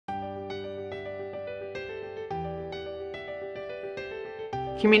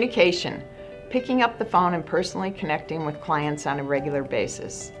Communication, picking up the phone and personally connecting with clients on a regular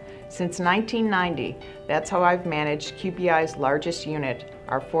basis. Since 1990, that's how I've managed QBI's largest unit,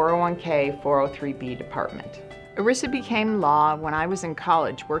 our 401k 403b department. ERISA became law when I was in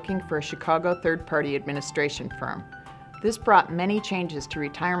college working for a Chicago third-party administration firm. This brought many changes to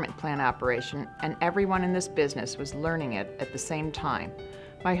retirement plan operation, and everyone in this business was learning it at the same time.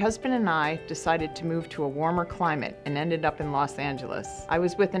 My husband and I decided to move to a warmer climate and ended up in Los Angeles. I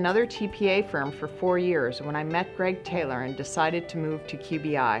was with another TPA firm for 4 years when I met Greg Taylor and decided to move to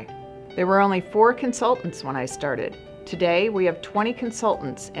QBI. There were only 4 consultants when I started. Today, we have 20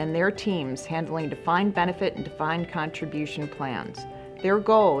 consultants and their teams handling defined benefit and defined contribution plans. Their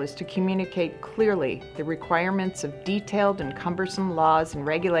goal is to communicate clearly the requirements of detailed and cumbersome laws and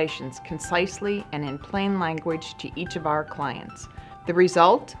regulations concisely and in plain language to each of our clients. The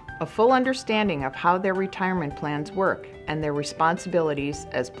result? A full understanding of how their retirement plans work and their responsibilities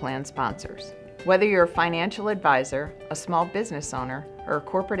as plan sponsors. Whether you're a financial advisor, a small business owner, or a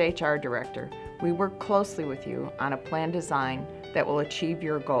corporate HR director, we work closely with you on a plan design that will achieve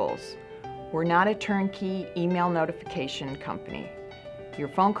your goals. We're not a turnkey email notification company. Your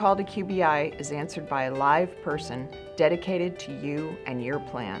phone call to QBI is answered by a live person dedicated to you and your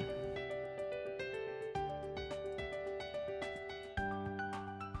plan.